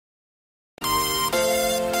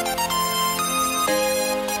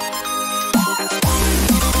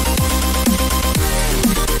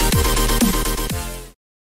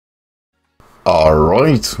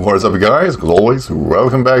Alright, what's up guys? As always,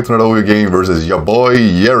 welcome back to another game versus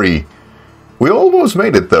jahBoiJerry. We almost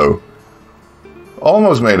made it though.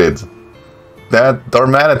 Almost made it. That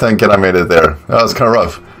Darmanitan kind of made it there. That was kind of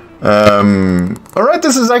rough. Alright,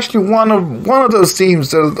 this is actually one of those teams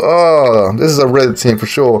that... Oh, this is a red team for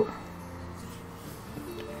sure.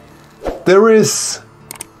 There is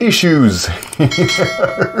issues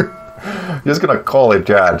here. Just gonna call it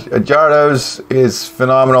that. Gyarados is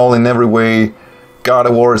phenomenal in every way.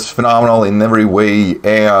 Gardevoir is phenomenal in every way.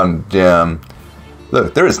 And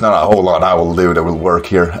look, there is not a whole lot I will do that will work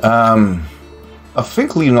here. I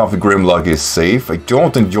think leaving off the Grimlock is safe. I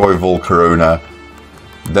don't enjoy Volcarona.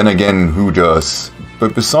 Then again, who does?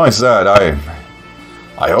 But besides that, I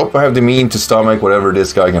hope I have the mean to stomach whatever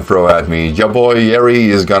this guy can throw at me. jahBoiJerry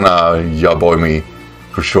is gonna jahBoi me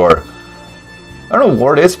for sure. I don't know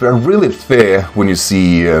what it is, but I really fair when you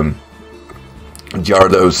see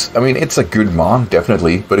Gyarados. I mean, it's a good mon,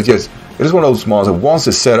 definitely, but it is one of those mons that once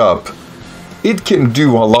it's set up, it can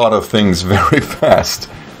do a lot of things very fast.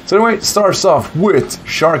 So anyway, it starts off with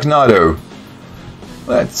Sharknado.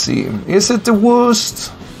 Let's see, is it the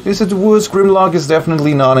worst? Is it the worst? Grimlock is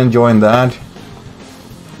definitely not enjoying that.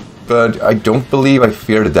 But I don't believe I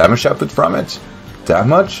fear the damage output from it that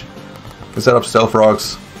much. I set up Stealth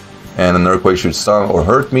Rocks. And an Earthquake should stun or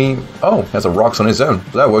hurt me. Oh, has a Rocks on his own.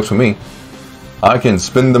 That works for me. I can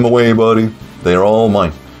spin them away, buddy. They're all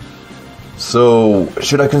mine. So,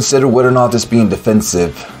 should I consider whether or not this being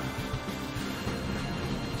defensive?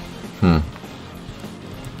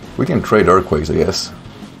 We can trade Earthquakes, I guess.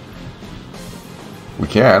 We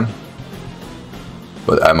can.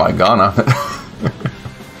 But am I gonna? I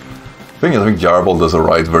think jahBoiJerry does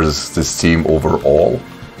alright versus this team overall.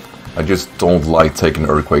 I just don't like taking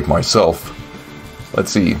Earthquake myself. Let's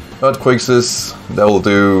see. Earthquakes that will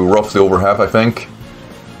do roughly over half, I think.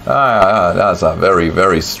 That's a very,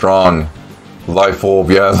 very strong life orb.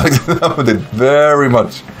 Yeah, that did very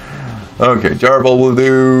much. Okay, jahBoiJerry will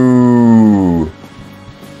do...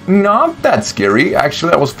 Not that scary.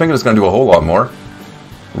 Actually, I was thinking it's going to do a whole lot more.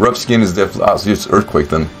 Rough Skin is definitely... Ah, it's just Earthquake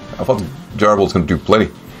then. I thought jahBoiJerry was going to do plenty.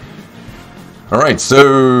 Alright,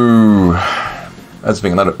 so... That's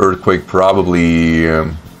being another Earthquake probably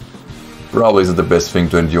isn't the best thing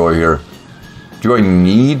to enjoy here. Do I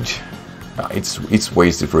need... it's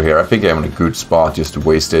wasted for here. I think I'm in a good spot just to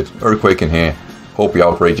waste it. Earthquake in here. Hope he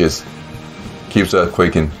outrages. Keeps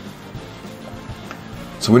Earthquaking.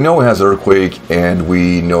 So we know it has Earthquake and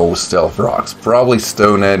we know Stealth Rocks. Probably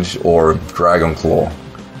Stone Edge or Dragon Claw.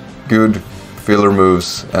 Good filler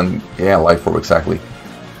moves and yeah, Life Orb exactly.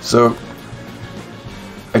 So...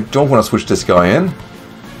 I don't want to switch this guy in.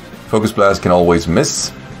 Focus Blast can always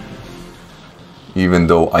miss. Even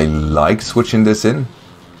though I like switching this in.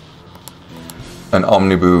 And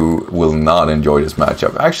Omniboo will not enjoy this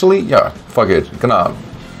matchup. Actually, yeah, fuck it. Gonna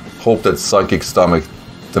hope that Psychic stomach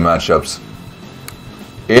the matchups.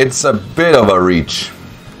 It's a bit of a reach.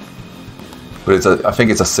 But I think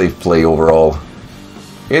it's a safe play overall.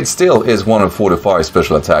 It still is 1 in 4 to 5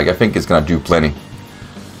 special attack. I think it's gonna do plenty.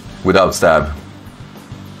 Without stab.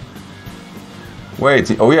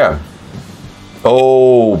 Wait, oh yeah.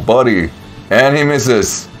 Oh, buddy. And he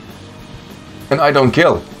misses. And I don't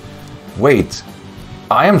kill. Wait.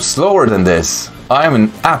 I am slower than this. I am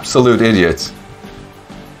an absolute idiot.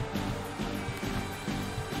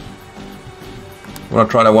 Wanna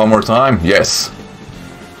try that one more time? Yes.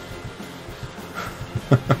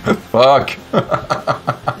 Fuck.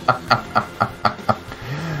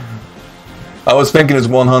 I was thinking it's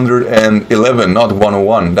 111, not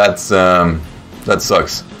 101. That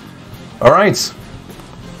sucks. Alright.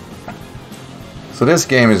 So this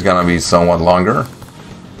game is gonna be somewhat longer.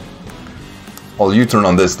 I'll U-turn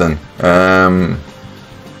on this then.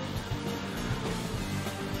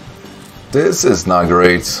 This is not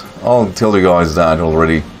great. I'll tell you guys that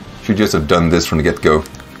already. Should just have done this from the get-go.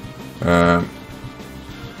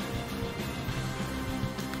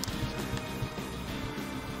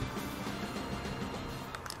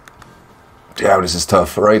 Yeah, this is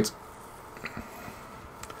tough, right?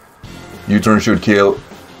 U-turn should kill,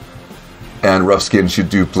 and Rough Skin should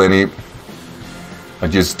do plenty. I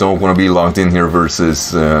just don't want to be locked in here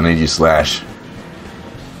versus an Aegislash.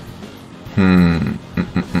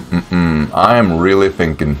 I am really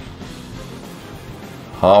thinking,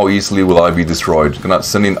 how easily will I be destroyed? Gonna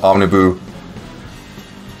send in Omniboo.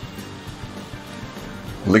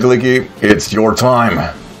 LICKILICKY, it's your time.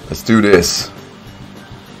 Let's do this.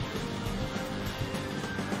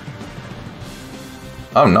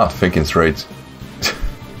 I'm not thinking straight.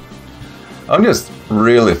 I'm just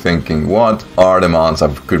really thinking, what are the mons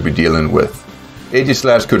I could be dealing with?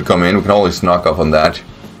 Aegislash could come in, we can always knock off on that.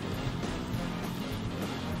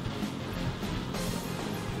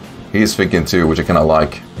 He's thinking too, which I kinda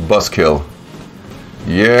like. Buzzkill.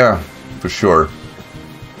 Yeah, for sure.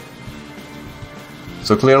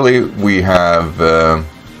 So clearly we have...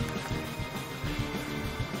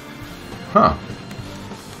 Huh.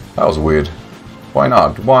 That was weird. Why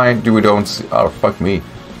not? Why do we don't see... Oh, fuck me.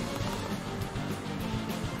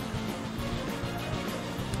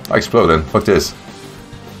 I exploded. Fuck this.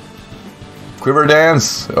 Quiver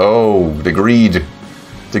Dance! Oh, the greed.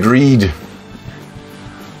 The greed.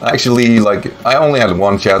 Actually, like, I only had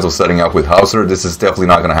one chance of setting up with Hauser. This is definitely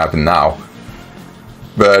not gonna happen now.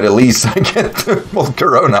 But at least I get the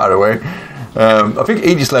Volcarona out of the way. I think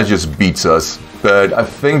Aegislash just beats us. But I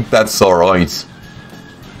think that's alright.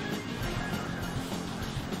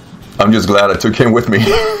 I'm just glad I took him with me.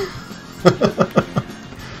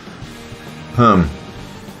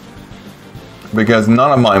 Because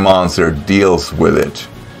none of my monster deals with it.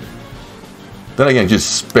 Then again,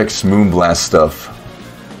 just Specs Moonblast stuff.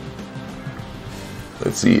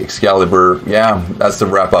 Let's see, Excalibur. Yeah, that's the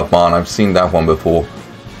wrap-up on. I've seen that one before.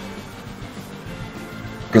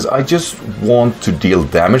 Because I just want to deal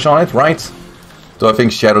damage on it, right? So I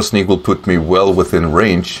think Shadow Sneak will put me well within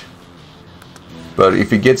range. But if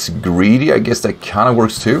he gets greedy, I guess that kind of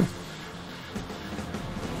works too.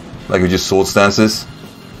 Like with just Sword Stances.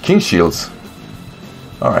 King Shields.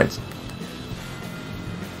 Alright.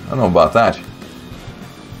 I don't know about that.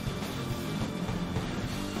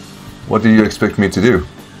 What do you expect me to do?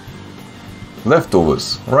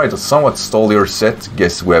 Leftovers. Alright, a somewhat stallier set.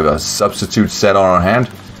 Guess we have a substitute set on our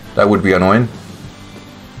hand. That would be annoying.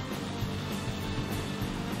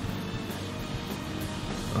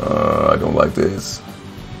 I don't like this.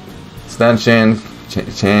 Stand change.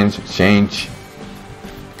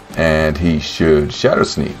 And he should Shadow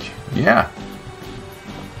Sneak. Yeah.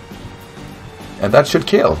 And that should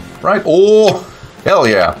kill, right? Oh, hell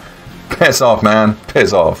yeah. Piss off, man.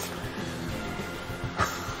 Piss off.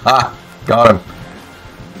 Ah, got him.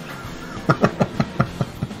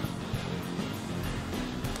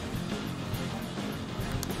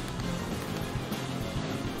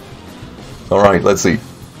 Alright, let's see.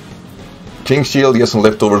 King Shield, yes, and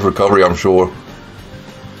leftovers recovery, I'm sure.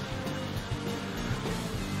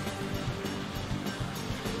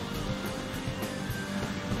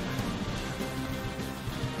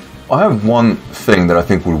 I have one thing that I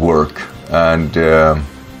think would work, and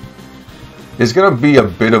it's gonna be a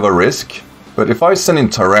bit of a risk, but if I send in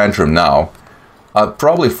Tyrantrum now, I'll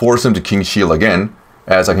probably force him to King Shield again,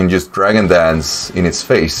 as I can just Dragon Dance in its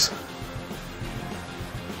face.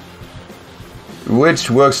 Which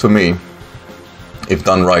works for me, if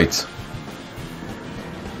done right.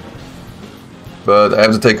 But I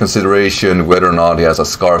have to take consideration whether or not he has a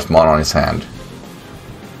Scarfmon on his hand.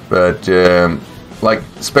 But, like,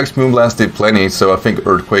 Specs Moonblast did plenty, so I think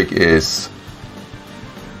Earthquake is...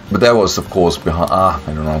 But that was, of course, behind... I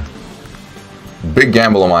don't know. Big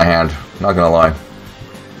gamble on my hand, not gonna lie.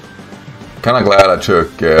 Kinda glad I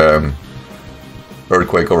took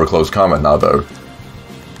Earthquake over Close Combat now, though.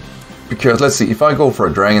 Because, let's see, if I go for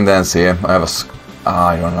a Dragon Dance here, I have a...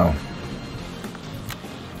 I don't know.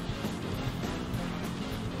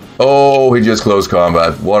 Oh, he just Close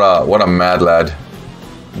Combat. What a mad lad.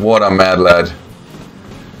 What a mad lad.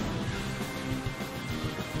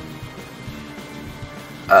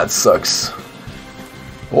 That sucks.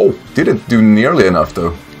 Oh, didn't do nearly enough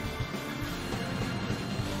though.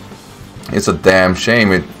 It's a damn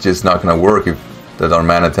shame it's just not gonna work if that our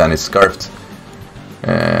Manatan is scarfed.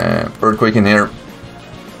 Earthquake in here.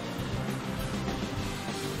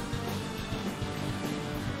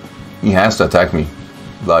 He has to attack me.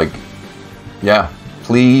 Like, yeah,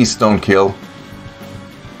 please don't kill.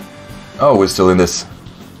 Oh, we're still in this.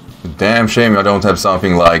 Damn shame I don't have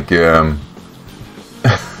something like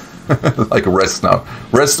like Rest now.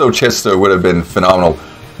 Resto Chesto would have been phenomenal.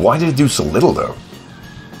 Why did it do so little though?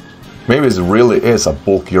 Maybe it really is a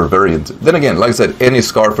bulkier variant. Then again, like I said, any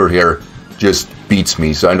Scarfer here just beats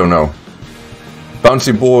me, so I don't know.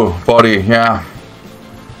 Bouncy body, yeah.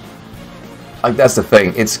 Like, that's the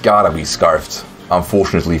thing, it's gotta be Scarfed,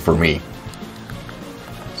 unfortunately for me.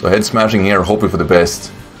 So head smashing here, hoping for the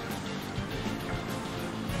best.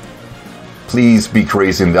 Please be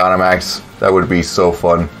crazy in Dynamax, that would be so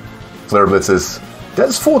fun. Flare Blitzes.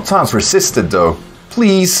 That's 4 times resisted though.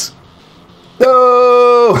 Please.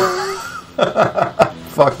 No!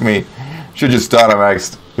 Fuck me. Should just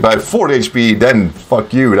Dynamaxed. If I had 40 HP, then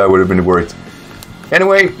fuck you, that would have been worth.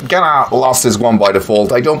 Anyway, kinda lost this one by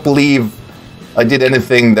default. I don't believe I did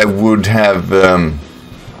anything that would have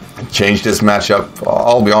changed this matchup.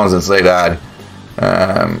 I'll be honest and say that.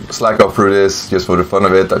 Slack up through this just for the fun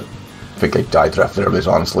of it. I think I died to that a bit,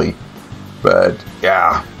 honestly. But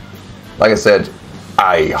yeah, like I said,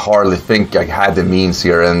 I hardly think I had the means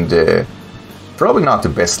here, and probably not the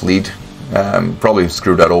best lead. Probably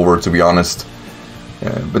screwed that over, to be honest.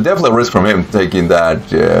 But definitely a risk from him taking that,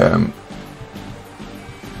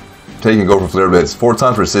 taking go for flare blitz. 4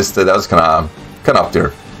 times resisted. That was kind of up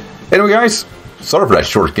there. Anyway, guys, sorry for that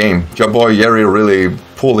short game. jahBoiJerry really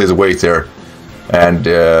pulled his weight there, and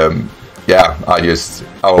yeah, I was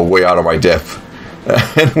way out of my depth.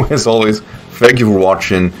 Anyway, as always, thank you for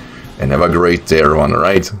watching, and have a great day, everyone. All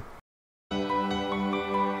right.